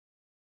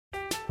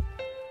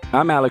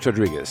I'm Alex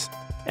Rodriguez.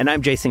 And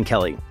I'm Jason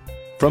Kelly.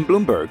 From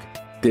Bloomberg,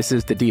 this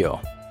is The Deal.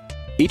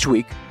 Each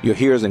week, you'll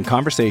hear us in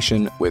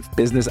conversation with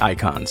business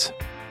icons.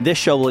 This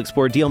show will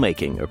explore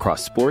deal-making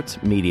across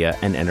sports, media,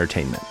 and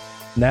entertainment.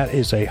 That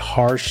is a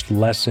harsh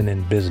lesson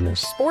in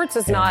business. Sports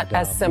is not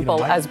as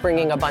simple as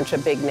bringing a bunch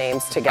of big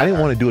names together. I didn't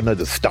want to do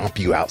another stomp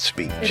you out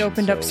speech. It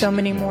opened up so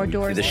many more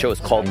doors. The show is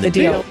called The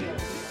Deal.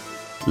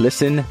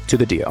 Listen to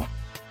The Deal.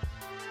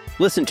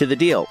 Listen to The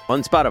Deal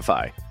on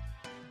Spotify.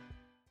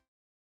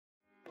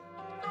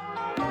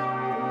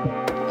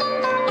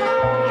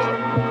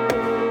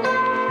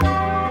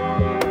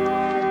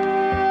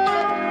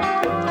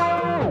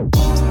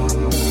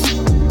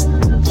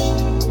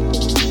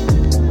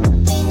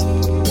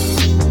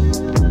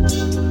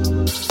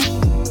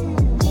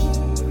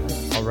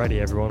 Alrighty,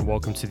 everyone.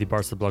 Welcome to the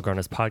Barca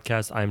Blaugranas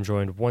podcast. I'm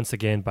joined once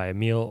again by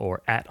Emil,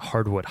 or at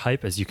Hardwood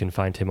Hype, as you can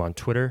find him on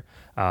Twitter.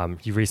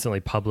 He recently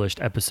published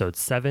episode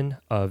 7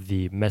 of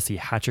the Messi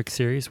Hat-Trick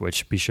series,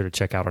 which be sure to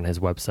check out on his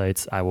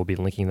websites. I will be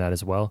linking that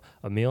as well.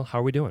 Emil, how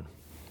are we doing?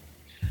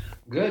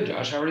 Good,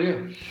 Josh. How are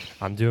you?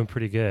 I'm doing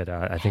pretty good.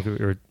 I think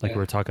we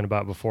were talking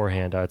about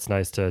beforehand. It's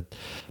nice to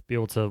be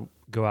able to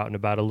go out and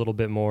about a little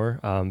bit more,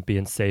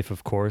 being safe,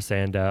 of course.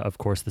 And of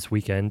course, this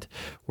weekend,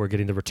 we're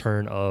getting the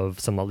return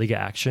of some La Liga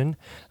action.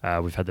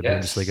 We've had the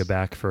Bundesliga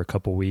back for a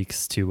couple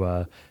weeks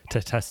to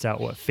test out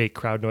what fake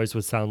crowd noise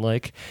would sound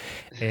like.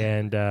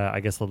 And I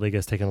guess La Liga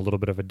has taken a little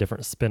bit of a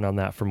different spin on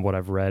that from what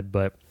I've read.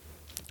 But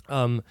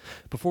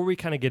before we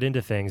kind of get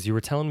into things, you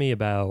were telling me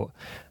about,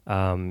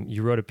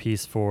 you wrote a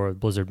piece for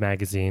Blizzard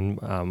magazine,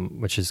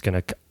 which is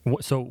going to,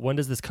 so when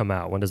does this come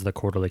out? When does the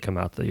quarterly come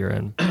out that you're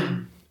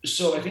in?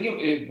 So I think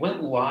it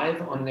went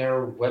live on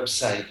their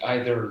website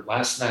either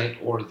last night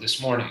or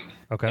this morning.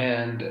 Okay.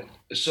 And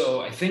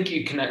so I think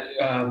you can,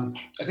 I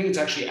think it's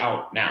actually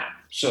out now.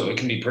 So it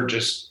can be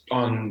purchased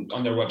on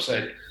their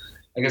website.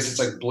 I guess it's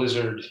like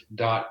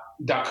blizzard.co.uk.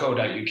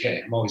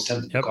 I'm always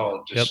tempted to call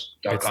it just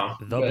 .com.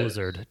 It's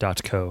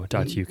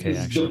theblizzard.co.uk,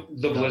 actually.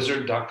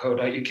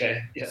 Theblizzard.co.uk,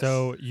 yes.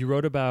 So you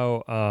wrote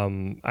about,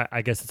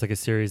 I guess it's like a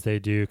series they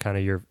do, kind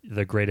of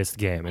the greatest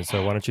game. And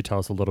so why don't you tell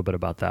us a little bit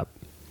about that?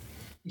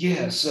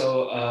 Yeah,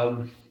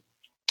 so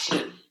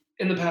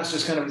in the past,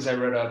 just kind of as I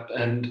read up,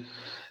 and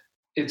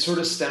it sort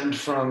of stemmed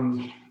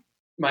from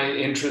my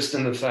interest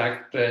in the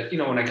fact that,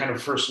 when I kind of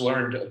first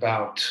learned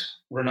about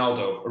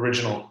Ronaldo,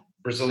 original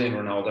Brazilian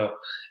Ronaldo,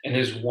 and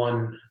his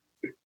one,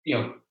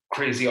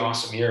 crazy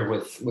awesome year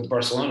with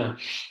Barcelona,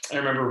 I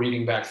remember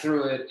reading back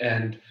through it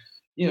and,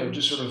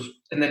 just sort of,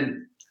 and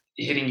then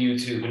hitting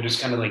YouTube and just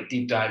kind of like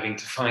deep diving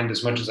to find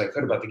as much as I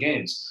could about the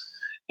games.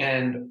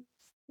 And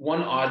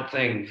one odd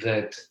thing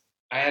that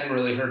I hadn't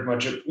really heard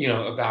much of,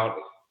 about,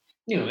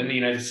 in the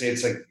United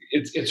States, like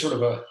it's sort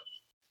of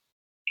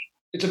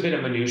it's a bit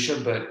of minutia,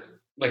 but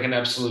like an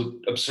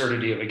absolute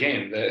absurdity of a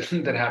game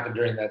that happened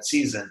during that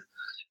season.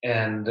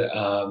 And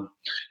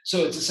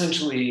so it's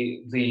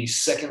essentially the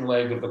second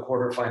leg of the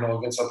quarterfinal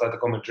against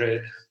Atletico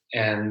Madrid.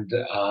 And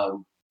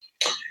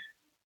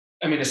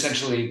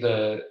essentially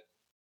there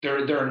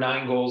are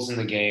 9 goals in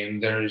the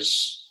game.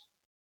 There's,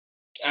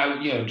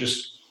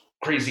 just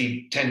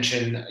crazy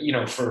tension,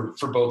 for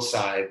both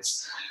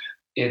sides.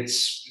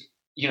 It's,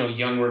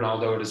 young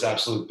Ronaldo at his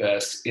absolute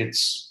best.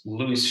 It's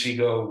Luis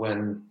Figo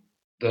when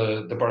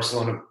the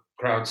Barcelona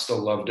crowd still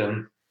loved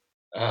him.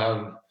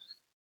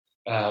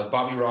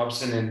 Bobby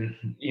Robson and,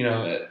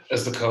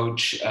 as the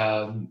coach.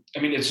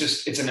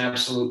 It's an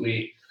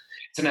absolutely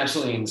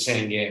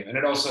insane game. And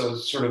it also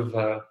sort of,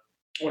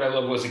 what I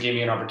love was it gave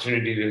me an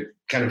opportunity to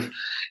kind of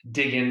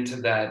dig into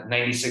that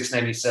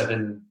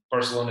 96-97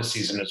 Barcelona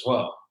season as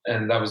well.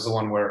 And that was the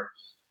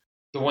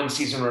one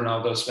season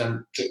Ronaldo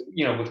spent,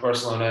 with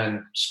Barcelona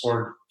and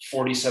scored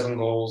 47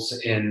 goals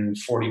in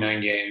 49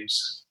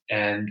 games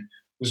and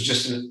was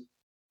just an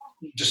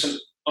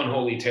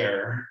unholy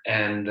terror.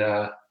 And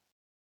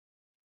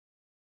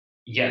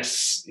it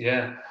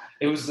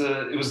was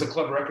the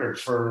club record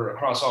for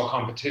across all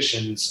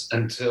competitions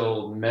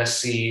until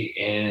Messi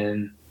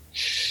in,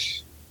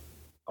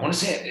 I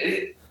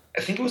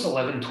think it was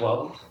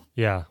 11-12.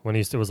 Yeah, when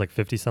it was like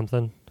 50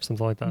 something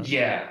like that.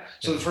 Yeah.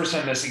 So the first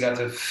time Messi got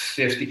to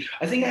 50,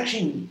 I think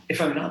actually, if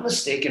I'm not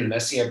mistaken,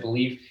 Messi, I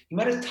believe he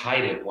might have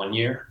tied it one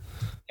year,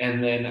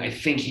 and then I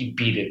think he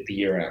beat it the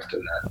year after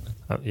that.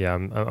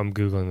 I'm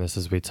Googling this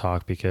as we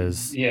talk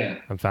because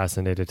I'm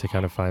fascinated to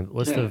kind of find a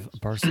list of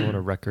Barcelona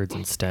records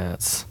and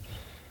stats.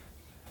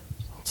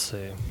 Let's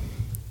see.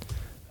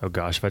 Oh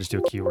gosh, if I just do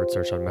a keyword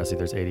search on Messi,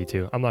 there's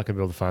 82. I'm not going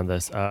to be able to find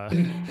this.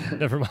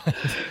 Never mind.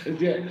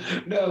 Yeah,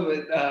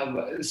 no,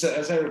 but so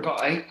as I recall,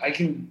 I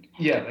can,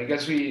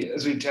 as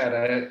we chat,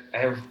 I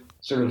have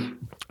sort of.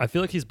 I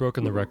feel like he's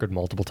broken the record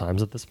multiple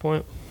times at this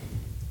point.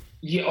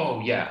 Yeah. Oh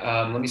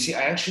yeah. Let me see.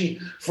 I actually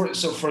for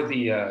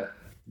the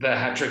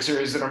hat-trick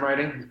series that I'm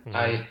writing,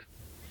 I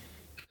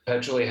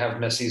perpetually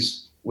have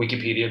Messi's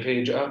Wikipedia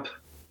page up,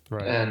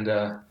 right?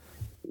 And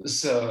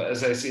so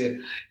as I see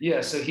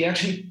it, so he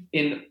actually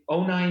in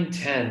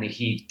 09-10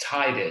 he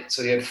tied it.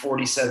 So he had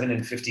 47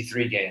 in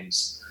 53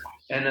 games,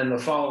 and then the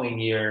following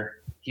year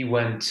he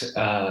went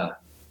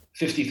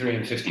 53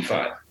 and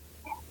 55.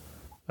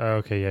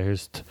 Okay, yeah.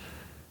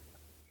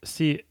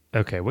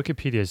 Okay,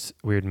 Wikipedia's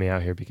weirding me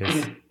out here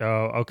because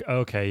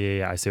okay,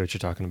 yeah, I see what you're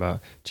talking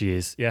about.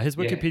 Jeez, yeah, his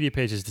Wikipedia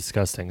page is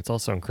disgusting. It's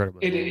also incredible.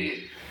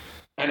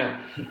 I know.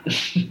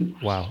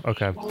 Wow.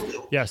 Okay.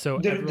 Yeah. So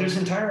there's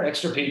entire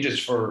extra pages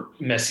for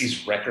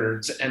Messi's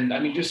records, and I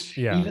mean,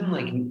 even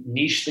like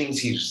niche things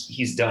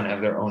he's done have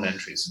their own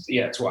entries.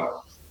 Yeah, it's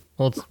wild.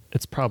 Well,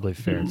 it's probably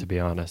fair to be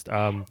honest.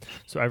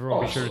 So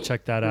everyone, be sure to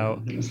check that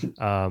out.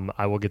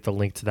 I will get the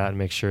link to that and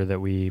make sure that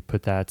we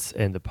put that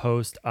in the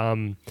post.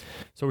 So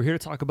we're here to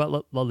talk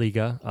about La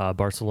Liga.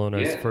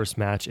 Barcelona's first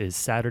match is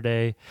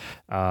Saturday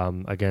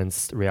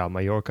against Real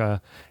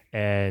Mallorca,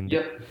 and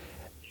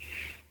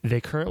they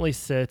currently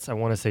sit, I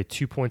want to say,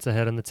 2 points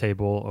ahead on the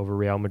table over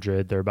Real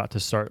Madrid. They're about to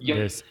start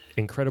this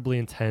incredibly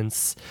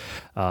intense,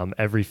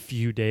 every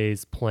few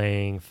days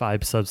playing,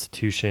 5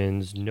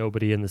 substitutions,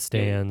 nobody in the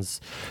stands,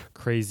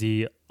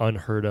 crazy,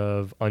 unheard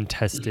of,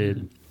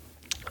 untested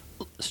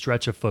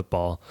stretch of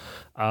football.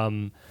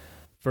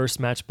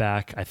 First match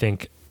back, I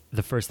think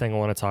the first thing I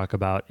want to talk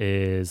about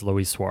is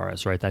Luis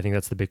Suarez, right? I think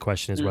that's the big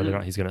question is whether or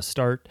not he's going to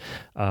start,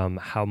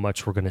 how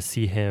much we're going to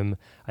see him.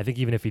 I think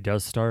even if he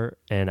does start,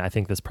 and I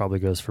think this probably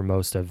goes for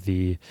most of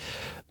the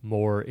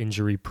more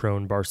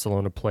injury-prone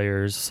Barcelona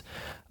players,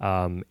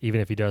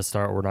 even if he does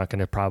start, we're not going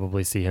to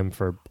probably see him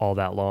for all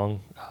that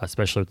long,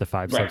 especially with the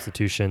 5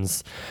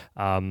 substitutions.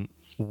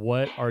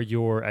 What are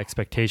your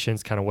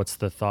expectations? Kind of what's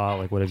the thought?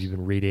 Like, what have you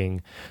been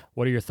reading?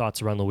 What are your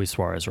thoughts around Luis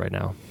Suarez right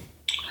now?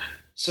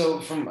 So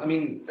from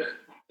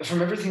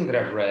everything that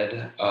I've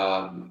read,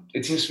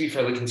 it seems to be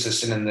fairly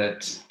consistent in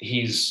that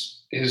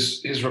his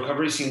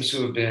recovery seems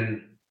to have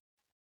been,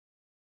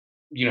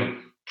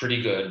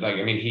 pretty good. Like,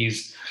 I mean,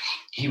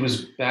 he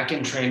was back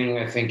in training,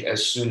 I think,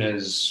 as soon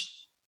as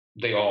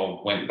they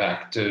all went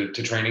back to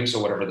training.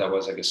 So whatever that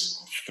was, I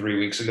guess 3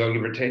 weeks ago,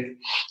 give or take.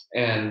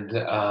 And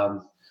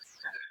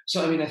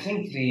so, I mean, I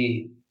think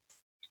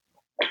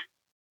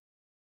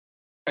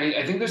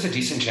I think there's a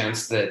decent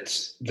chance that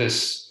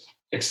this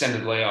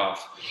extended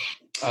layoff,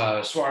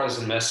 Suarez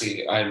and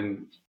Messi,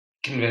 I'm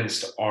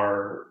convinced,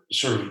 are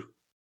sort of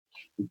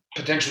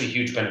potentially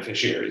huge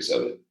beneficiaries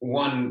of it.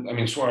 One, I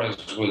mean, Suarez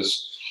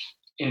was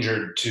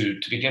injured to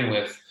begin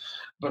with,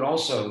 but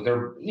also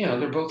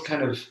they're both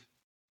kind of,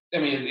 I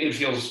mean, it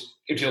feels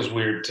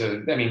weird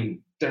I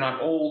mean, they're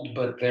not old,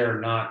 but they're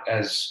not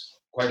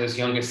quite as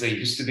young as they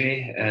used to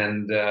be.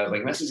 And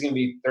like Messi's going to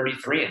be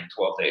 33 in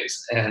 12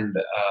 days.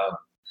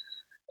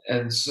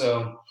 And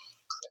so,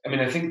 I mean,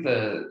 I think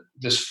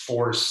this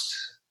forced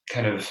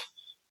kind of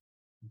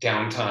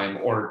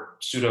downtime or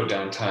pseudo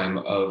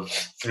downtime of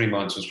 3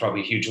 months was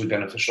probably hugely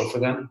beneficial for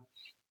them.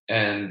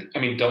 And I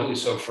mean, doubly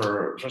so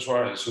for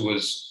Suarez, who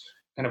was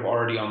kind of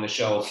already on the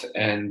shelf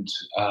and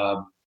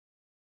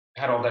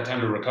had all that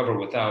time to recover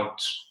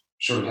without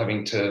sort of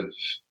having to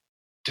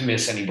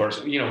miss any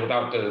bars,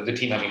 without the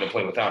team having to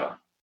play without him.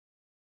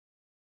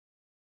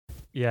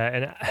 Yeah,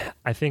 and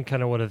I think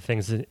kind of one of the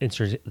things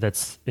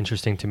that's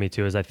interesting to me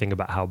too is I think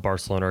about how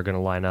Barcelona are going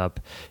to line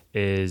up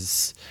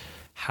is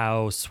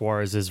how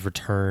Suarez's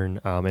return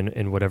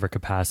in whatever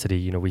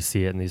capacity, we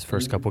see it in these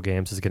first couple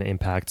games is going to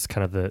impact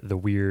kind of the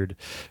weird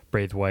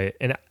Braithwaite.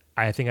 And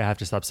I think I have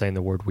to stop saying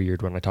the word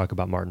weird when I talk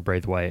about Martin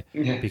Braithwaite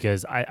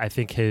because I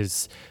think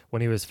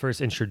when he was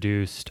first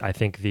introduced, I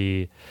think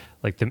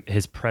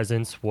his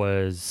presence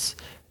was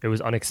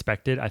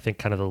unexpected. I think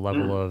kind of the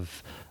level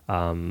of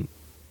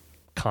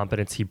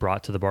competence he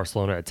brought to the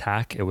Barcelona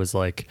attack. It was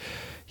like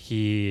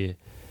I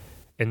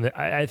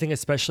think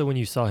especially when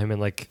you saw him in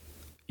like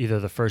either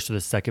the first or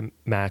the second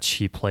match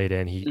he played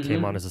in, he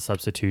came on as a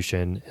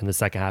substitution in the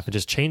second half and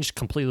just changed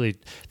completely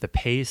the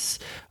pace,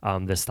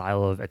 the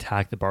style of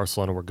attack that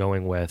Barcelona were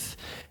going with.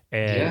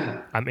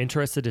 And I'm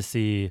interested to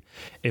see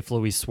if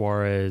Luis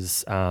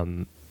Suarez,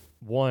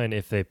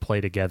 if they play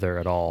together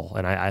at all.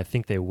 And I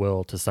think they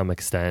will to some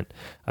extent.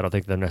 I don't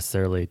think they're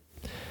necessarily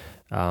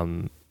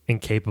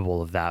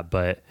incapable of that,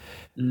 but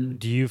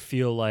do you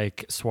feel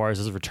like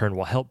Suarez's return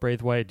will help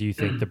Braithwaite? Do you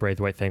think the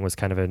Braithwaite thing was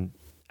kind of an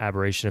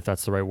aberration, if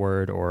that's the right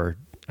word, or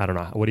I don't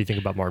know? What do you think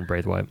about Martin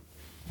Braithwaite?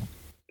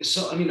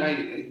 So, I mean,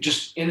 I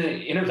just in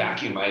a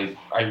vacuum, I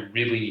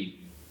really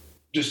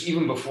just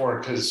even before,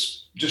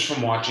 because just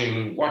from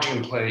watching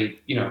him play,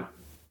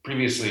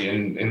 previously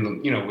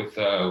in with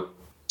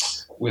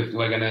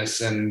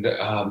Leganes, and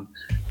I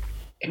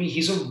mean,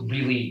 he's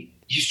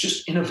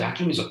just in a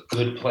vacuum. He's a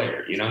good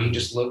player. He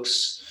just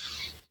looks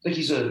like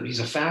he's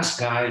a fast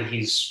guy.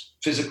 He's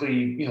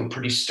physically,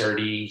 pretty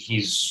sturdy.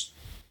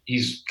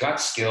 He's got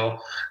skill.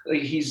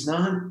 Like, he's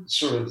not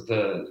sort of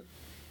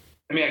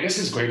I guess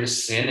his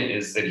greatest sin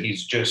is that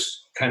he's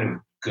just kind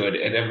of good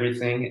at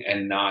everything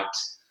and not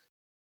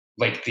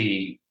like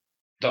the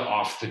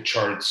off the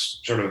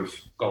charts sort of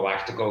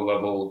Galactico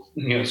level,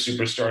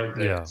 superstar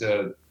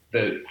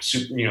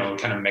that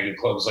kind of mega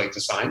clubs like to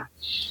sign.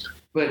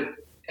 But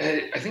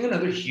I think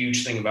another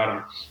huge thing about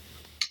him,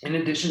 in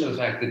addition to the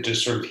fact that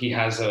just sort of he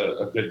has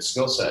a good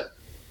skill set,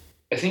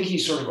 I think he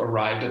sort of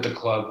arrived at the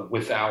club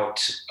without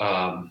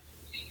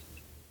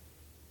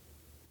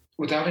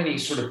without any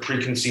sort of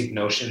preconceived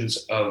notions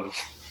of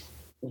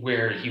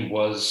where he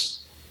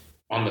was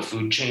on the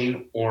food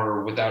chain,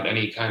 or without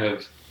any kind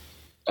of,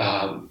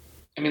 I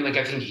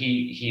think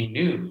he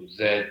knew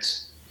that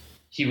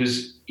he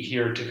was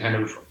here to kind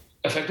of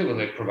effectively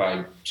like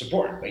provide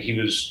support. Like he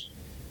was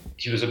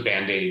a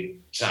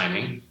Band-Aid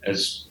signing,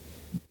 as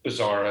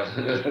bizarre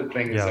a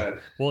thing as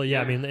that. Well,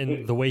 yeah, I mean,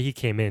 and the way he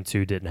came in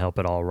too didn't help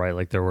at all, right?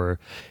 Like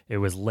it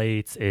was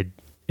late. It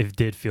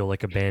did feel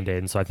like a Band-Aid,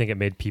 and so I think it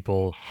made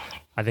people,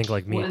 I think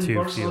like me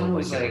too, feel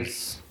like it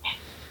was.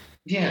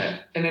 Yeah,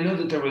 and I know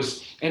that there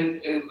was,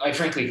 and I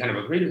frankly kind of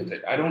agreed with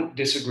it. I don't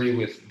disagree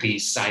with the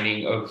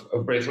signing of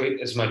Braithwaite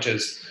as much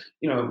as,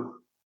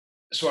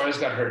 Suarez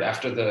got hurt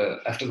after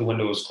the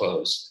window was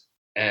closed,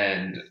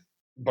 and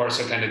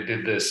Barca kind of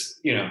did this,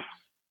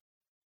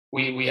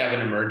 we have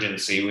an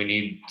emergency. We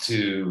need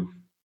to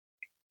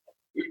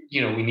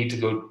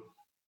go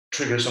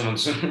trigger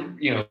someone's,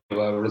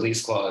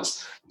 release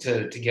clause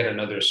to get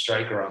another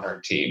striker on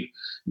our team.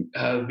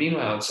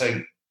 Meanwhile, it's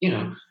like,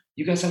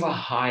 you guys have a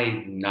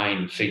high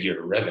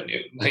 9-figure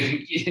revenue.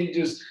 Like you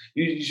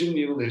shouldn't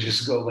be able to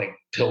just go like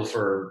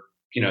pilfer,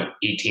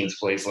 18th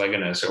place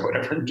Leganes or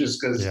whatever,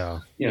 just because,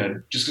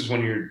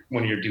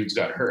 when your dudes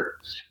got hurt.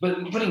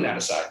 But putting that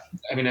aside,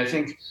 I mean, I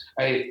think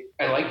I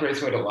like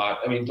Braithwaite a lot.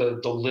 I mean, the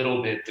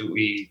little bit that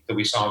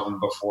we saw of him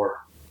before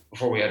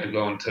we had to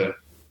go into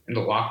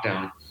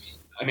lockdown,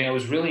 I mean, I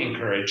was really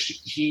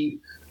encouraged.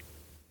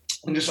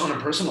 And just on a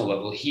personal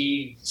level,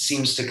 he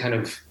seems to kind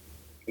of,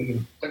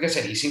 like I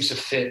said, he seems to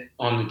fit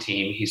on the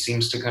team. He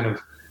seems to kind of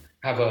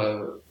have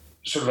a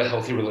sort of a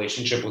healthy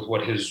relationship with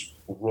what his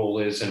role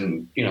is,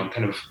 and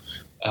kind of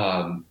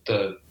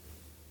the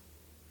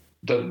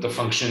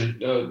function,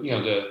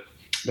 the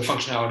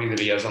functionality that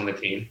he has on the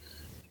team.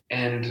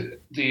 And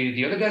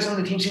the other guys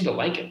on the team seem to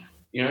like him.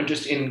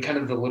 Just in kind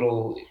of the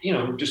little,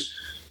 just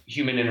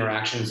human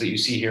interactions that you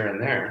see here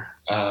and there.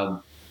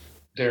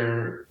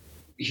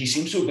 He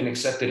seems to have been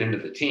accepted into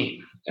the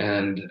team,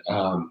 and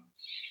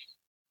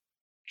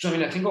so, I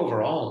mean, I think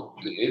overall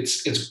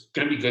it's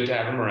going to be good to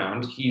have him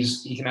around.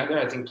 He can either,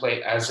 I think,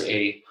 play as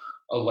a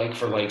like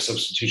for like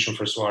substitution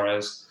for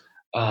Suarez.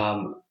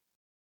 I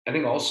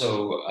think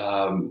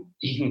also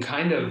he can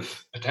kind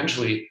of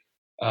potentially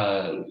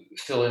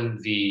fill in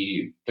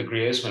the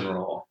Griezmann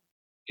role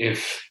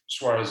if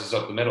Suarez is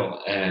up the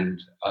middle,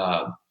 and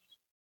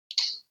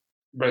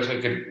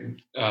Braithwaite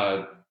could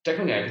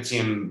technically, I could see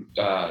him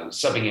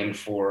subbing in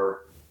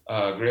for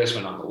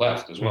Griezmann on the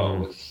left as well,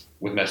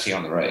 with Messi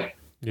on the right.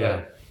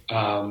 Yeah. But,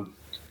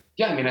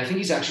 I mean, I think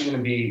he's actually going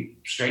to be,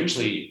 he's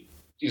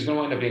going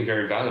to wind up being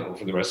very valuable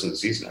for the rest of the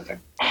season, I think.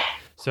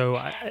 So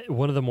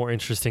one of the more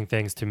interesting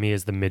things to me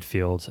is the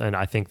midfield, and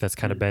I think that's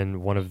kind of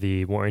been one of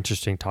the more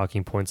interesting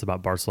talking points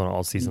about Barcelona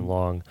all season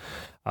long,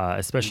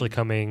 especially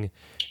coming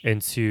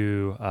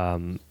into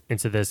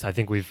this. I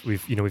think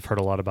we've heard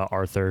a lot about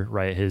Arthur,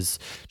 right? His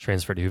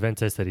transfer to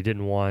Juventus that he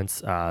didn't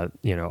want,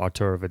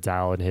 Arturo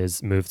Vidal and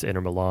his move to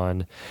Inter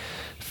Milan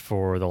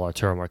for the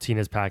Lautaro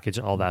Martinez package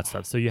and all that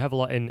stuff. So you have a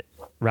lot in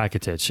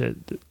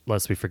Rakitic,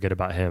 lest we forget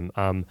about him.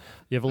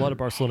 You have a lot of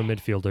Barcelona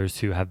midfielders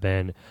who have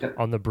been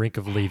on the brink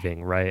of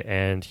leaving, right?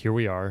 And here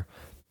we are.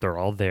 They're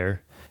all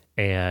there.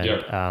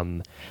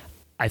 And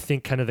I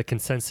think kind of the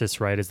consensus,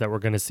 right, is that we're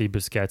going to see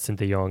Busquets and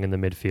De Jong in the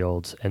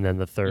midfield, and then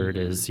the third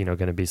is, going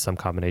to be some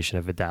combination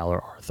of Vidal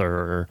or Arthur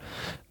or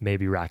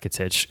maybe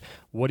Rakitic.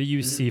 What do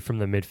you see from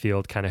the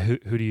midfield? Kind of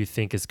who do you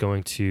think is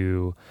going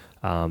to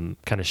kind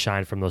of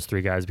shine from those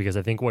three guys? Because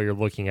I think what you're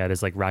looking at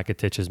is like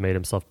Rakitic has made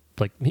himself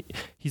like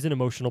he's an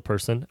emotional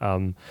person,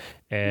 and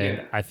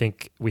I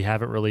think we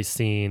haven't really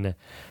seen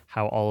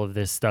how all of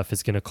this stuff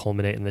is going to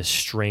culminate in this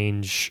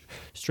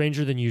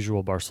stranger than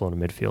usual Barcelona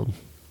midfield.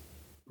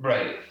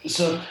 Right.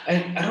 So I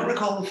don't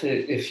recall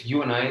if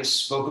you and I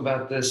spoke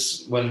about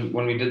this when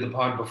we did the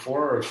pod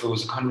before, or if it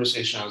was a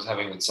conversation I was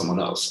having with someone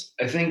else.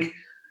 I think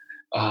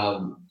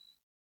now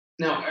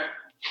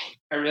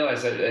I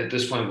realize that at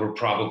this point we're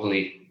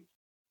probably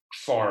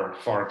far,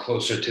 far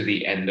closer to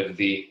the end of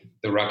the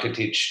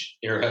Rakitic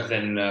era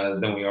than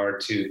we are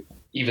to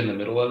even the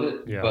middle of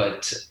it. Yeah.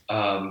 But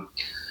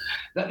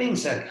that being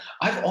said,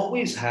 I've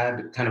always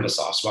had kind of a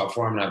soft spot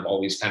for him, and I've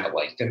always kind of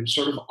liked him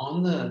sort of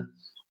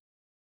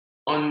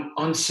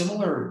on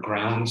similar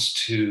grounds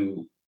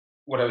to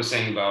what I was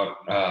saying about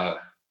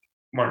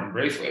Martin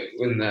Braithwaite,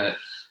 when that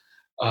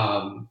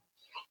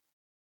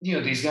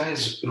these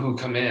guys who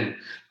come in,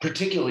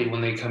 particularly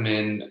when they come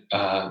in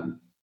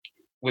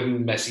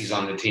when Messi's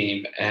on the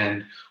team,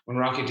 and when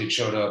Rakitic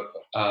showed up,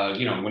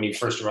 when he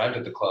first arrived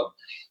at the club,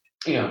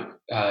 Xavi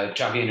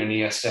and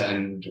Iniesta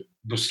and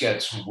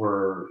Busquets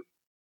were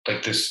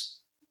like this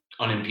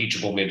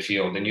unimpeachable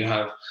midfield, and you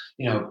have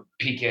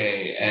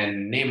Piqué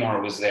and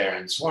Neymar was there,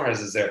 and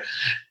Suarez is there,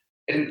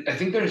 and I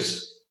think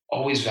there's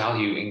always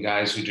value in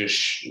guys who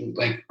just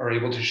are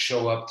able to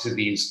show up to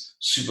these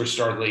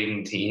superstar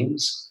laden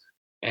teams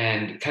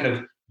and kind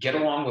of get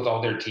along with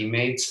all their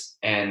teammates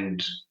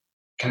and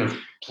kind of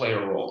play a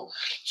role.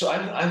 So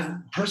I've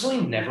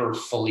personally never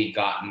fully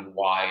gotten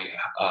why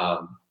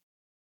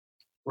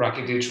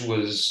Rakitic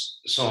was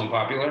so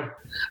unpopular.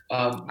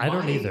 I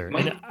don't either.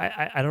 And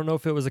I don't know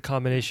if it was a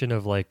combination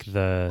of like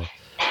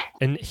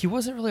and he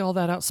wasn't really all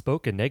that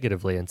outspoken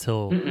negatively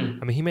until,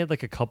 I mean, he made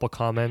like a couple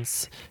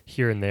comments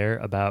here and there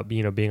about,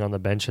 being on the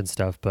bench and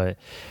stuff, but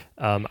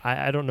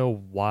I don't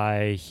know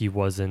why he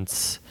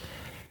wasn't,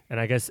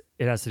 and I guess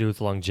it has to do with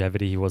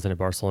longevity. He wasn't at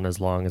Barcelona as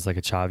long as like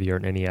a Xavi or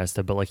an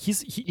Iniesta, but like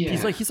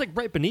he's like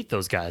right beneath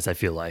those guys, I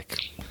feel like.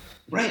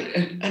 Right.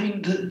 And I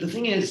mean, the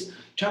thing is,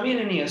 Xavi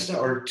and Iniesta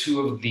are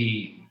two of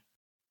the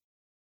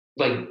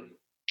like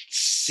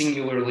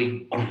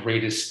singularly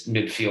greatest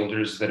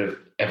midfielders that have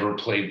ever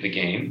played the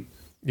game.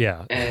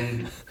 Yeah.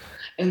 And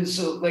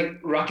so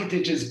like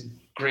Rakitic's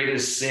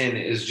greatest sin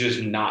is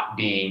just not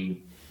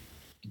being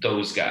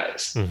those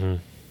guys. Mm-hmm.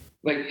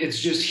 Like it's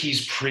just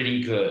he's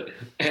pretty good.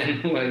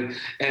 And like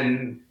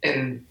and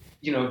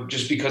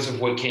just because of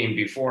what came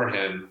before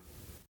him,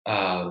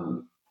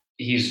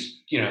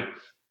 he's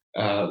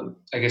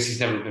I guess he's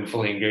never been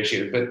fully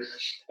ingratiated. But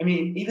I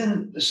mean,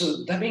 even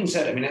so, that being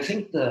said, I mean, I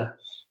think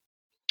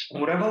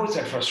what I've always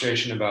had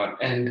frustration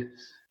about, and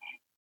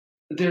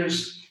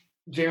there's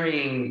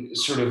varying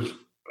sort of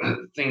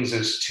things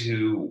as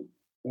to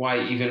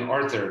why even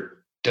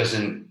Arthur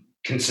doesn't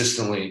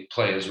consistently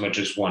play as much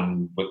as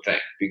one would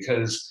think.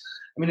 Because,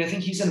 I mean, I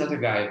think he's another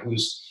guy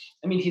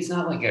he's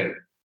not like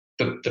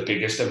the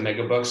biggest of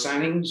mega buck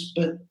signings,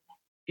 but,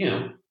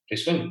 they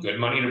spent good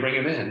money to bring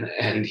him in,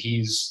 and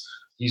he's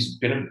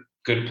been a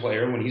good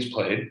player when he's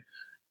played.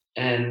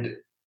 And,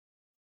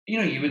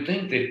 you would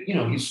think that,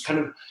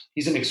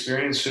 he's an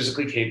experienced,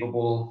 physically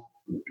capable,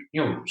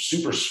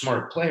 super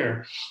smart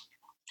player.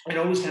 It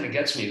always kind of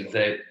gets me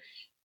that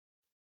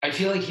I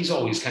feel like he's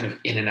always kind of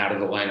in and out of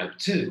the lineup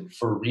too,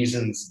 for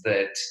reasons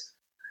that,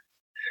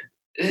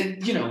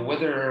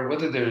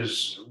 whether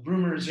there's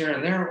rumors here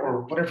and there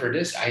or whatever it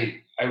is,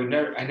 I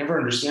never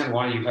understand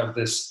why you have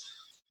this,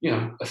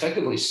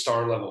 effectively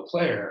star level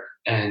player,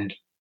 and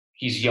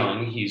he's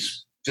young,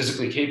 he's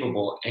physically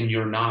capable, and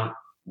you're not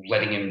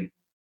letting him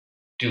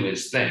do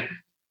his thing.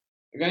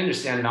 Like, I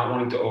understand not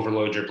wanting to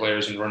overload your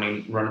players and run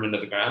them into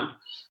the ground,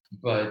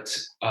 but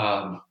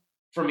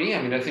for me,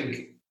 I mean, I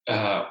think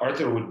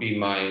Arthur would be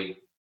my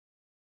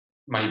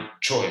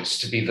choice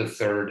to be the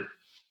third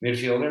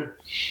midfielder.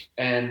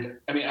 And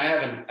I mean, I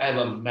have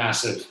a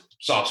massive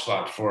soft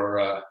spot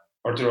for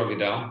Arturo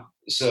Vidal.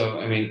 So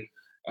I mean,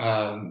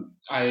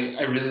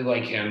 I really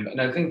like him,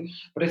 and I think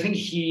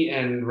he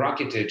and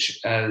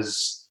Rakitic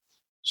as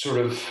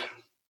sort of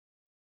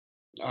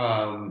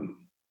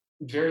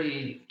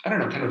very, I don't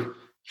know, kind of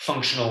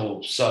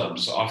functional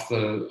subs off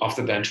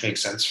the bench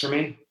makes sense for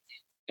me.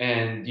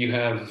 And you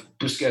have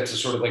Busquets as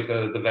sort of like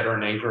the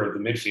veteran anchor of the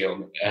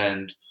midfield,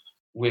 and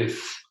with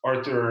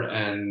Arthur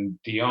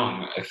and De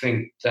Jong, I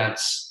think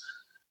that's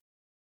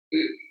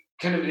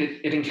kind of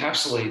it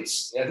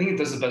encapsulates. I think it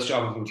does the best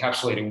job of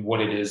encapsulating what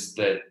it is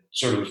that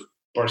sort of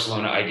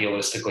Barcelona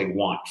idealistically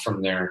want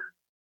from their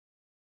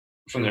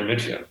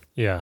midfield.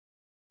 Yeah.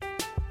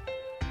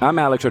 I'm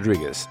Alex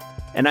Rodriguez.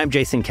 And I'm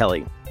Jason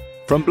Kelly.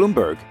 From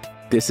Bloomberg,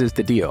 this is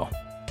The Deal.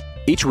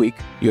 Each week,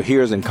 you'll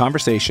hear us in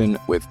conversation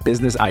with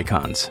business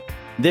icons.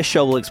 This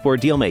show will explore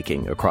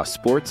deal-making across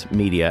sports,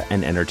 media,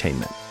 and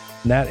entertainment.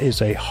 That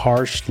is a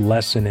harsh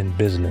lesson in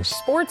business.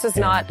 Sports is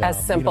not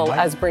as simple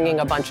as bringing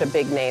a bunch of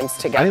big names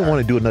together. I didn't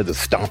want to do another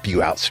stomp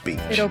you out speech.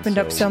 It opened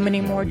up so many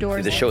more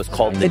doors. The show is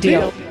called The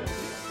Deal.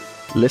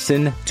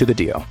 Listen to The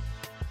Deal.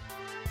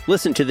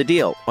 Listen to The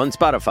Deal on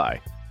Spotify.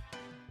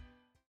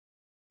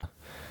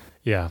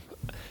 Yeah.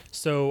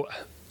 So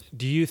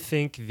do you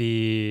think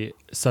the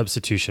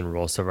substitution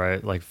rule, so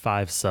right, like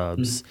 5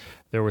 subs,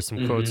 there were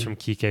some quotes from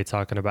Kike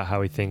talking about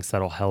how he thinks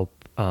that'll help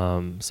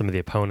some of the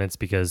opponents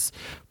because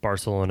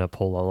Barcelona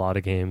pull a lot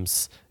of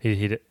games.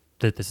 This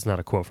is not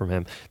a quote from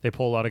him. They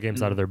pull a lot of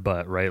games out of their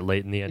butt, right?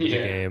 Late in the end of the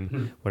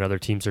game, when other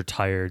teams are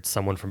tired,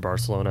 someone from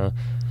Barcelona,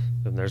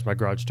 and there's my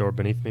garage door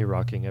beneath me,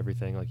 rocking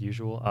everything like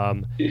usual.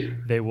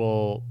 They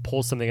will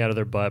pull something out of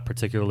their butt,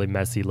 particularly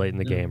Messi late in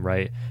the game,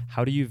 right?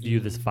 How do you view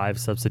this 5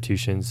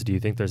 substitutions? Do you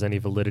think there's any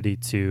validity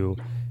to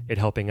it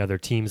helping other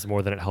teams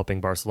more than it helping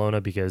Barcelona?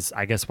 Because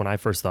I guess when I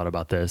first thought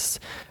about this,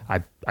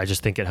 I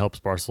just think it helps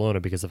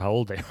Barcelona because of how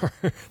old they are.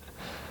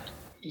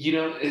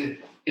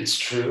 It's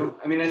true.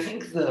 I mean, I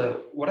think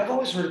what I've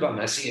always heard about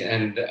Messi,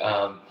 and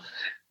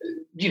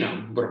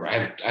whatever.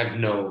 I have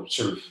no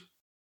sort of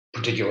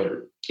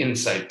particular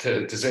insight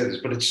to say this,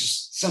 but it's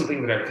just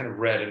something that I've kind of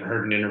read and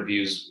heard in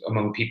interviews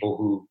among people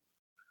who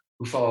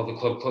follow the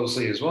club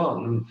closely as well.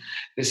 And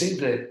they say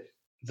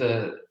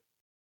that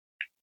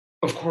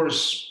of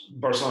course,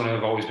 Barcelona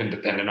have always been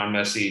dependent on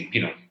Messi,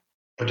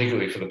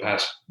 particularly for the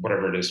past,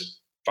 whatever it is,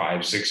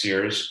 5-6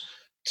 years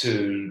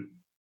to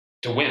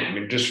win. I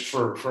mean, just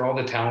for all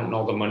the talent and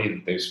all the money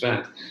that they've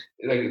spent,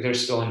 like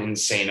there's still an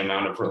insane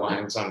amount of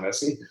reliance on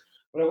Messi.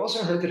 But I've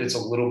also heard that it's a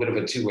little bit of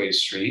a two-way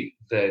street,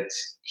 that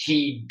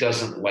he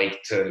doesn't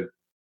like to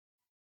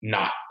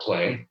not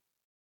play.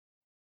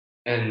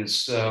 And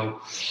so,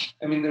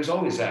 I mean, there's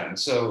always that. And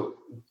so,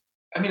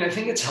 I mean, I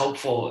think it's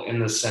helpful in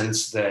the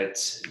sense that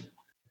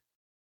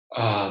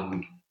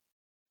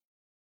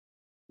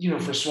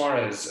for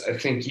Suarez, I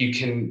think you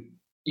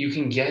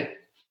can get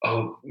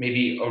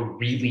maybe a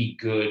really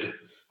good,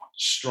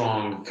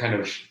 strong kind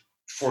of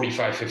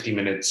 45, 50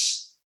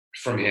 minutes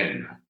from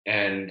him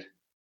and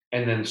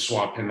then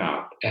swap him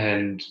out.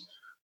 And,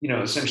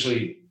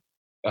 essentially,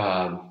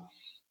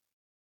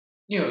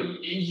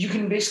 you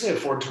can basically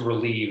afford to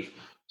relieve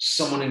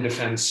someone in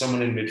defense,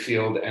 someone in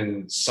midfield,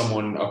 and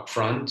someone up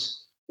front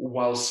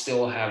while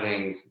still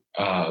having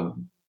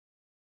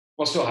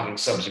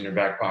subs in your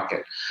back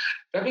pocket.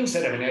 That being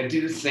said, I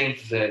do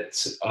think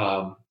that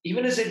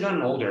even as they've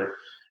gotten older,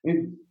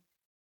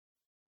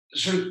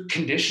 sort of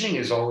conditioning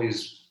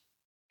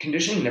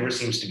never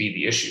seems to be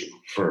the issue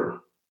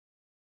for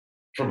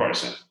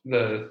Barca.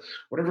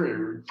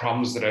 Whatever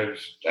problems that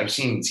I've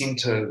seen seem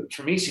to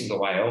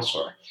lie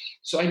elsewhere.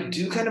 So I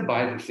do kind of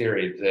buy the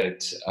theory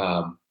that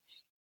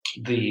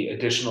the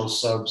additional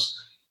subs,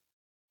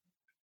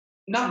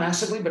 not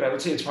massively, but I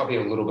would say it's probably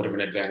a little bit of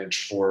an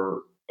advantage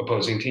for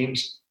opposing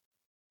teams,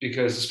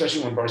 because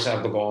especially when Barca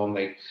have the ball and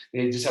they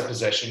just have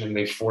possession and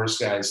they force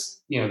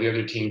guys, the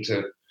other team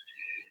to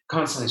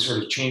constantly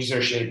sort of change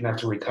their shape and have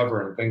to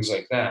recover and things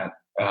like that.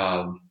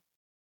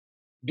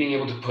 Being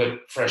able to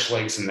put fresh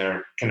legs in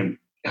there kind of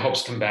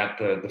helps combat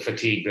the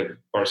fatigue that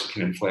Barca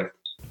can inflict.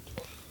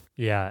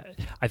 Yeah,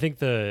 I think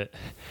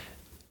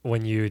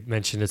when you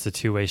mentioned it's a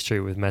two-way street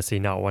with Messi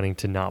not wanting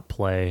to not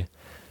play,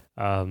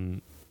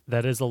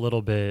 that is a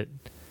little bit.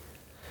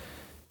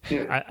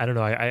 Yeah. I don't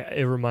know.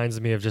 It reminds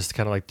me of just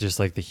kind of like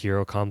the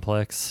hero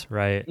complex,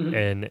 right? Mm-hmm.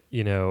 And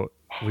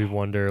we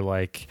wonder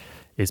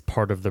is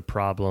part of the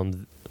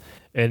problem,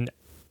 and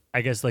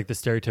I guess the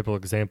stereotypical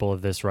example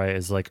of this, right,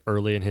 is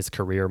early in his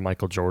career,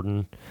 Michael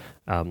Jordan,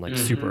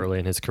 super early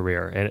in his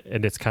career,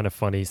 and it's kind of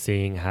funny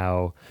seeing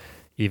how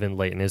even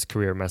late in his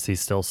career, Messi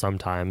still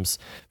sometimes,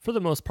 for the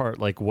most part,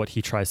 what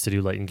he tries to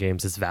do late in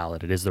games is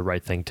valid. It is the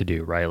right thing to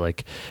do,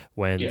 right?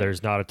 When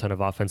there's not a ton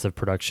of offensive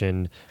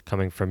production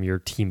coming from your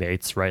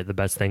teammates, right? The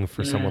best thing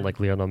for someone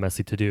like Lionel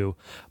Messi to do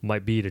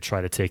might be to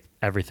try to take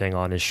everything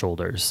on his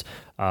shoulders.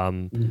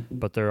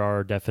 But there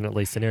are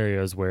definitely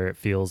scenarios where it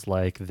feels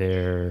like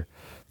there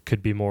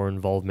could be more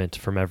involvement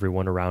from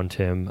everyone around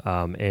him.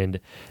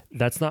 And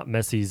that's not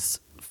Messi's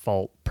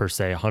fault per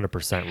se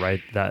 100%, right?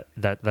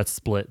 That's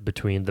split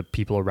between the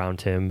people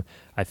around him.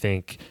 I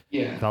think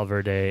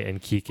Valverde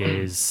and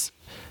Kike's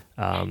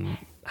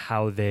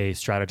how they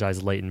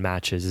strategize late in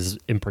matches is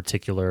in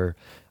particular,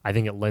 I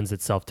think it lends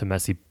itself to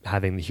Messi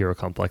having the hero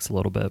complex a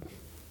little bit.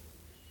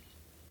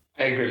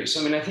 I agree.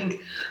 So I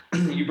think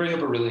you bring up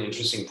a really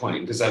interesting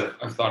point, because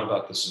I've thought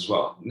about this as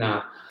well.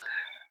 Now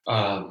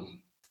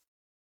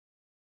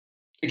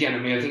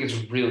again, I think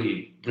it's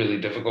really, really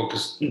difficult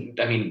because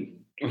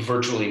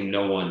virtually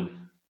no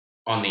one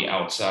on the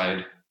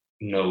outside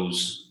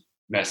knows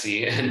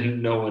Messi,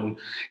 and no one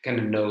kind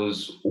of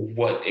knows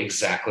what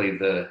exactly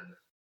the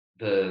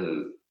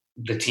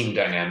team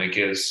dynamic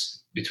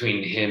is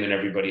between him and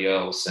everybody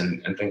else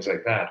and things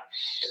like that.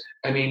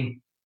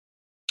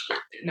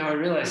 Now I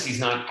realize he's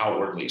not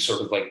outwardly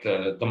sort of like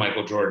the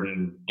Michael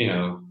Jordan,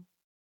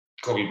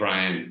 Kobe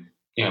Bryant,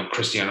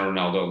 Cristiano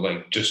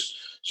Ronaldo, just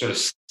sort of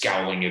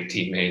scowling at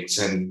teammates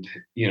and,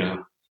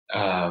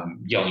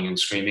 yelling and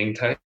screaming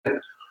type.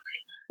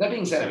 That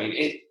being said,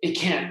 it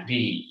can't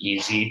be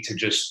easy to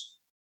just,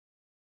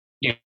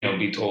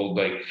 be told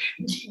I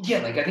think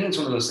it's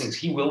one of those things.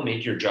 He will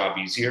make your job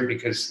easier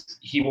because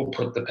he will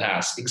put the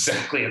pass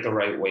exactly at the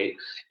right weight,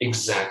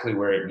 exactly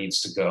where it needs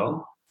to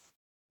go.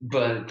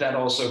 But that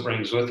also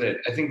brings with it,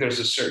 I think there's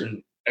a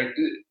certain,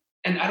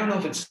 and I don't know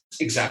if it's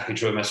exactly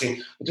true of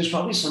Messi, but there's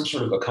probably some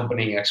sort of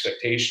accompanying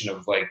expectation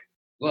of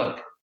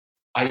look,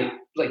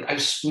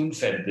 I've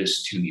spoon-fed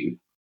this to you.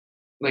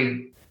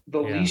 The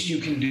least you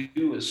can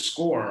do is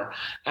score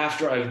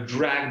after I've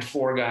dragged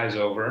four guys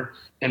over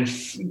and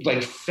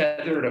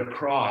feathered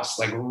across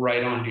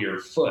right onto your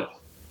foot.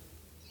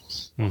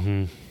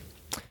 Mm-hmm.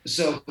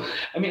 So,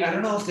 I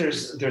don't know if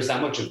there's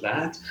that much of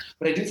that,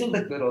 but I do think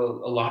that a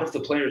lot of the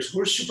players who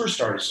are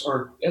superstars,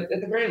 or at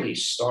the very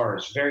least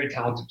stars, very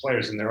talented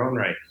players in their own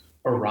right,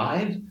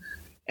 arrive,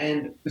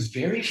 and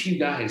very few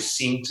guys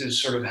seem to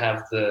sort of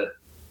have the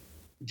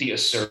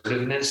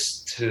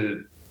assertiveness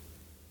to,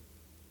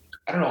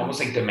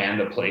 almost demand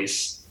a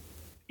place,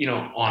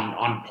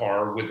 on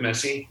par with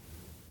Messi.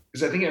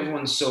 Because I think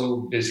everyone's so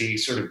busy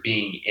sort of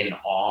being in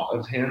awe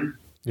of him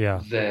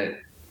that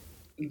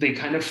they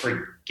kind of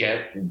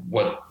forget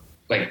what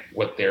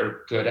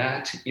they're good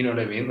at. You know what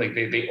I mean?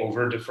 They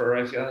over defer,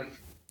 I feel like.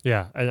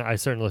 Yeah, and I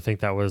certainly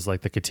think that was the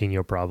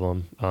Coutinho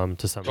problem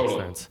to some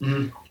extent.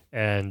 Mm-hmm.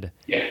 And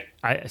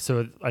I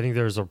think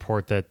there was a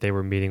report that they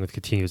were meeting with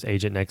Coutinho's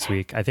agent next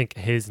week. I think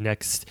his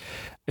next,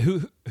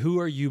 who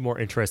are you more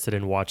interested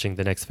in watching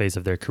the next phase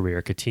of their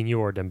career, Coutinho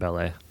or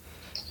Dembele,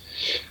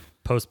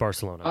 post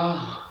Barcelona?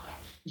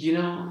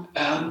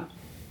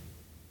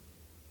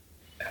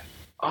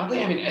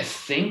 Oddly, I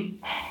think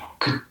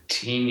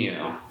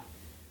Coutinho,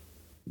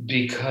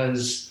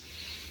 because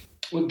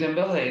with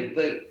Dembele,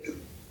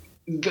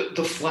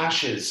 the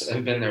flashes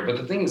have been there, but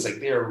the thing is,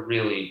 they are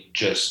really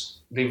just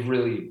they've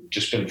really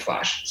just been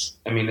flashes.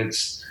 I mean,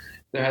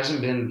 there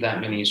hasn't been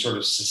that many sort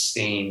of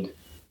sustained,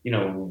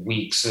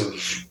 weeks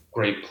of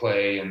great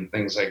play and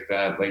things like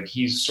that. Like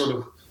he's sort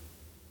of,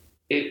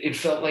 it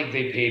felt like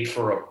they paid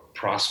for a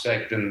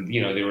prospect and,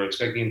 they were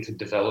expecting him to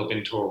develop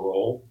into a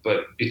role,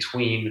 but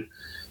between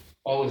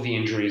all of the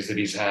injuries that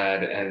he's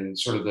had and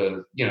sort of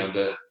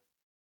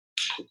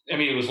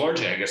it was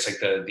largely, I guess, like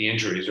the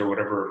injuries or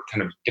whatever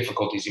kind of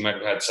difficulties he might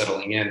have had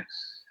settling in.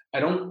 I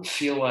don't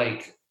feel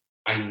like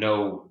I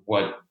know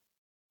what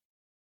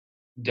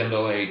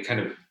Dembele kind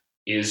of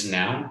is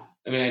now.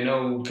 I mean, I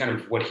know kind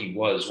of what he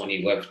was when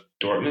he left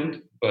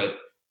Dortmund, but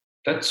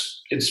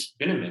it's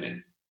been a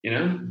minute,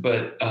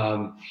 But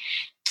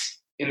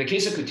in the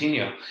case of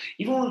Coutinho,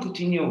 even when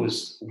Coutinho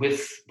was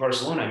with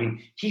Barcelona, I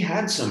mean, he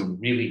had some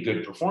really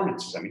good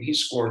performances. I mean, he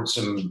scored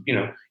some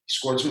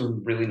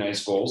really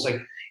nice goals.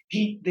 Like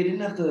they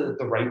didn't have the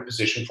right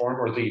position for him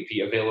or the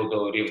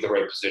availability of the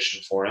right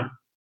position for him.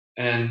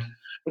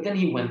 But then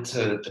he went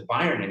to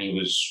Bayern and he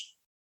was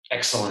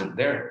excellent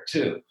there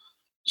too.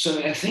 So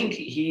I think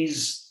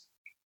he's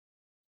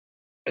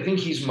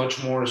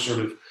much more sort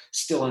of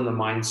still in the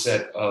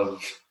mindset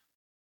of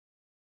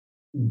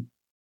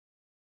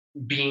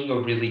being a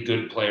really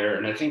good player.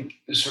 And I think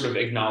sort of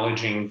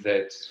acknowledging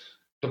that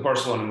the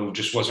Barcelona move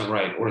just wasn't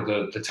right or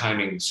the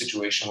timing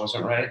situation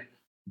wasn't right,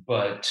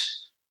 but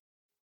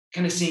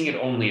kind of seeing it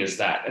only as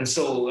that. And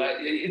so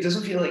it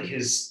doesn't feel like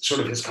his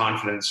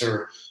confidence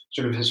or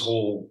sort of his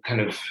whole kind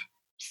of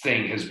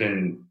thing has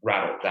been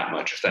rattled that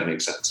much, if that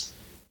makes sense.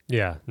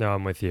 Yeah, no,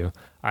 I'm with you.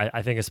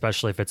 I think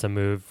especially if it's a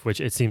move,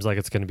 which it seems like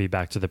it's going to be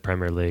back to the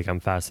Premier League.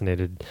 I'm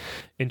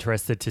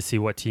interested to see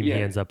what team he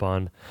ends up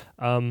on.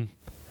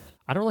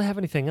 I don't really have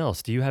anything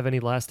else. Do you have any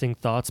lasting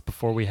thoughts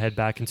before we head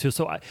back into?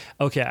 So, I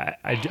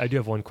do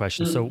have one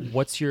question. So,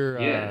 what's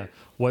your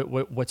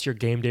what's your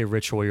game day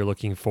ritual you're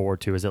looking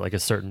forward to? Is it like a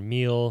certain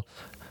meal,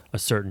 a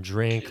certain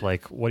drink?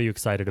 Like, what are you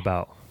excited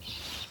about?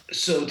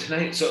 So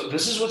tonight,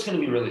 this is what's going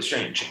to be really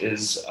strange.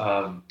 Is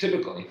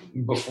typically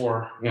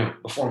before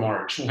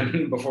March,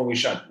 before we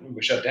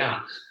shut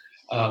down,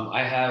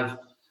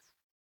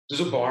 there's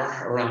a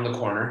bar around the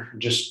corner,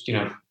 just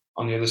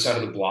on the other side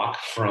of the block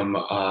from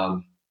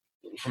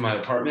my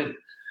apartment,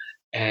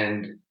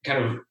 and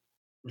kind of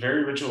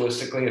very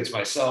ritualistically, it's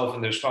myself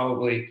and there's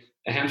probably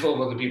a handful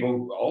of other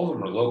people. All of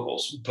them are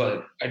locals,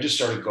 but I just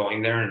started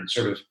going there and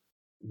sort of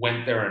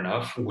went there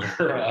enough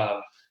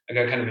where I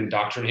got kind of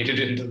indoctrinated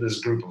into this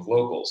group of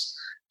locals,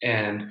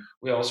 and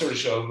we all sort of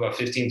show up about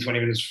 15, 20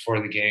 minutes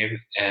before the game.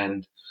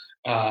 And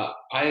I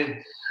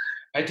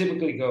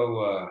typically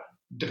go,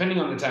 depending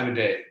on the time of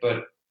day,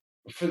 but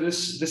for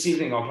this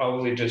evening, it'll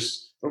probably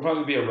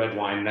be a red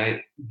wine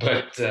night.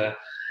 But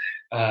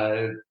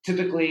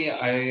typically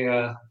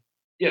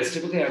it's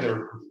typically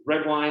either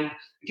red wine.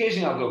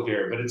 Occasionally I'll go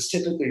beer, but it's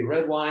typically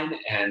red wine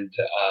and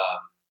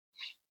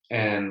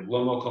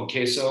lomo con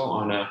queso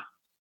on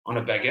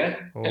a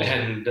baguette. Oh.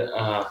 And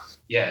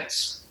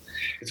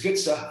it's good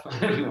stuff.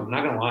 I'm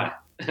not gonna lie.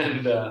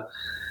 And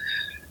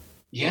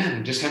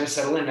and just kind of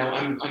settle in. Now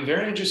I'm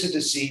very interested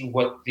to see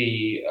what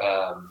the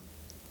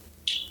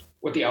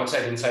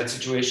outside inside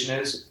situation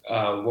is.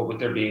 What would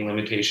there being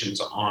limitations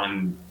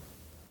on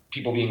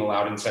people being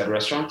allowed inside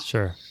restaurants?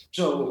 Sure.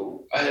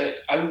 So my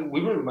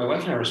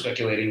wife and I were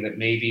speculating that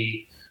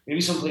maybe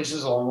some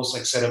places will almost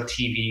like set up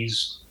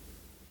TVs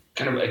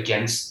kind of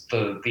against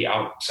the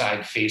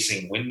outside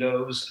facing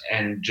windows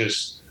and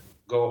just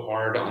go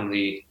hard on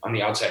the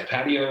outside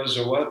patios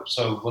or what.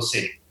 So we'll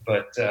see.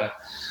 But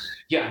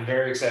I'm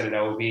very excited.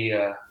 I'll be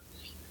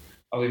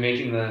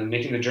making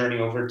the journey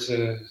over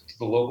to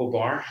the local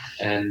bar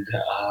and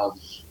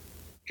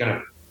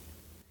gonna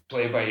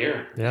play it by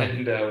ear. Yeah.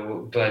 And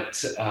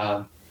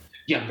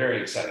I'm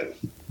very excited.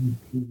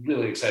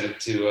 Really excited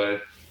to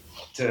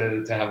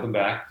have them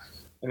back.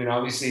 I mean,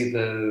 obviously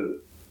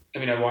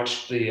I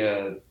watched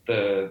the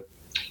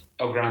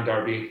El Gran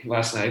Derby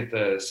last night,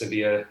 the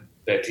Sevilla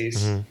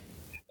Betis,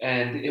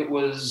 and it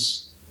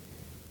was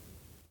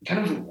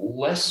kind of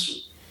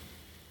less.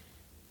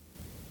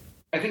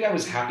 I think I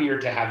was happier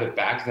to have it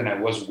back than I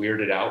was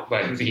weirded out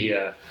by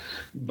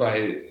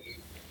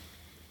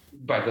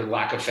the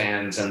lack of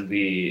fans and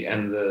the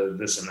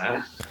this and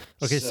that.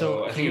 Okay,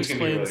 so I think it's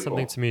explain really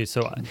something cool to me.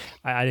 So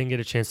I didn't get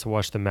a chance to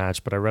watch the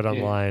match, but I read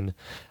online,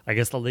 I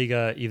guess La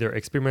Liga either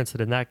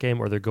experimented in that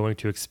game or they're going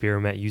to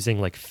experiment using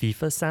like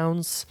FIFA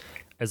sounds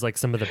as like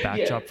some of the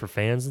backdrop for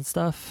fans and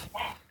stuff.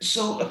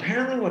 So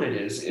apparently what it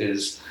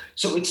is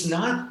so it's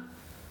not.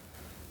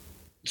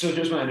 So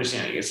here's my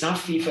understanding. It's not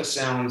FIFA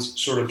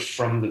sounds sort of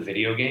from the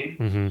video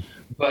game,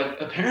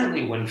 but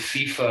apparently when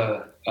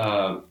FIFA,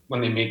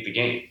 when they make the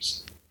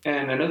games,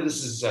 and I know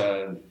this is,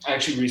 I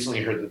actually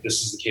recently heard that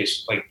this is the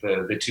case, like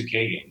the 2K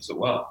games as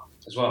well.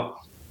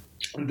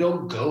 And they'll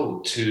go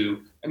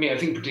to, I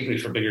think particularly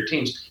for bigger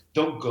teams,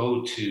 they'll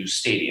go to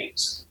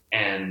stadiums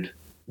and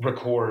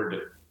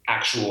record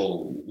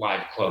actual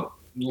live club,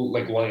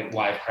 like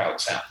live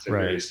crowd sounds at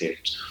various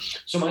stadiums.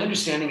 So my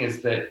understanding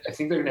is that I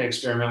think they're going to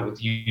experiment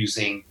with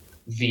using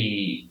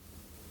the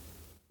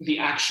the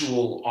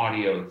actual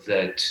audio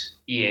that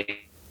EA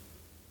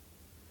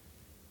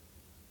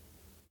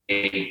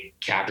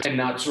captures, and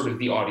not sort of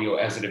the audio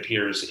as it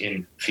appears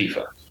in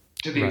FIFA.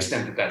 To the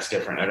extent that that's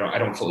different, I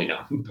don't fully know.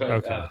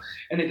 But,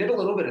 and they did a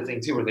little bit of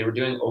thing too, where they were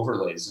doing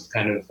overlays of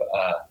kind of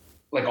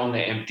like on the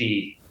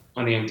empty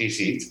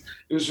seats.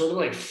 It was sort of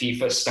like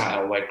FIFA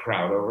style, like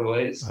crowd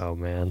overlays. Oh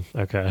man,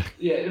 okay.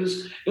 Yeah,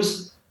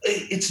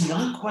 it's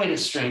not quite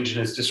as strange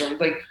and as disorienting.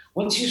 Like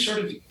once you sort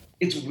of,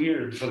 it's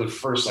weird for the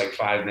first like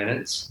 5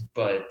 minutes,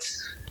 but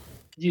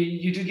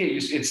you do get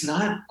used. It's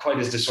not quite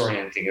as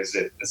disorienting as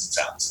it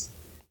sounds.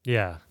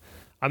 Yeah.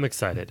 I'm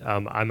excited.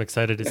 I'm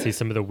excited to see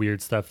some of the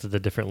weird stuff that the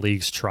different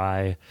leagues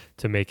try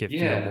to make it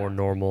feel more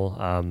normal.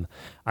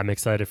 I'm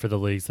excited for the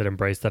leagues that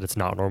embrace that it's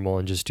not normal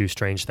and just do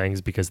strange things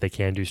because they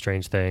can do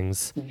strange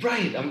things.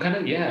 Right. I'm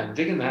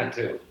digging that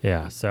too.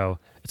 Yeah. So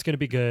it's going to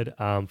be good.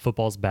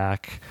 Football's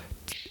back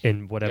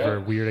in whatever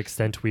weird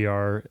extent we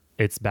are.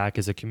 It's back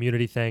as a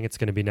community thing. It's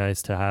going to be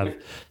nice to have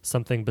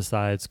something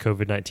besides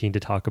COVID-19 to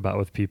talk about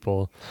with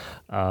people.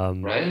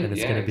 And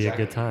it's going to be a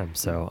good time.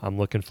 So I'm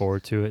looking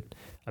forward to it.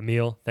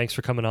 Emil, thanks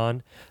for coming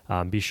on.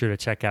 Be sure to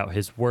check out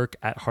his work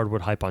at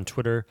Hardwood Hype on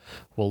Twitter.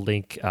 We'll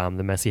link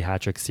the Messi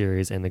Hat-Trick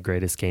series and the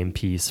Greatest Game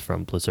piece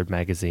from Blizzard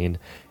Magazine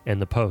in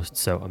the post.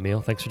 So,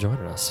 Emil, thanks for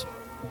joining us.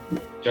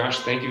 Josh,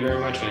 thank you very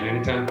much, man.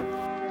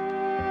 Anytime.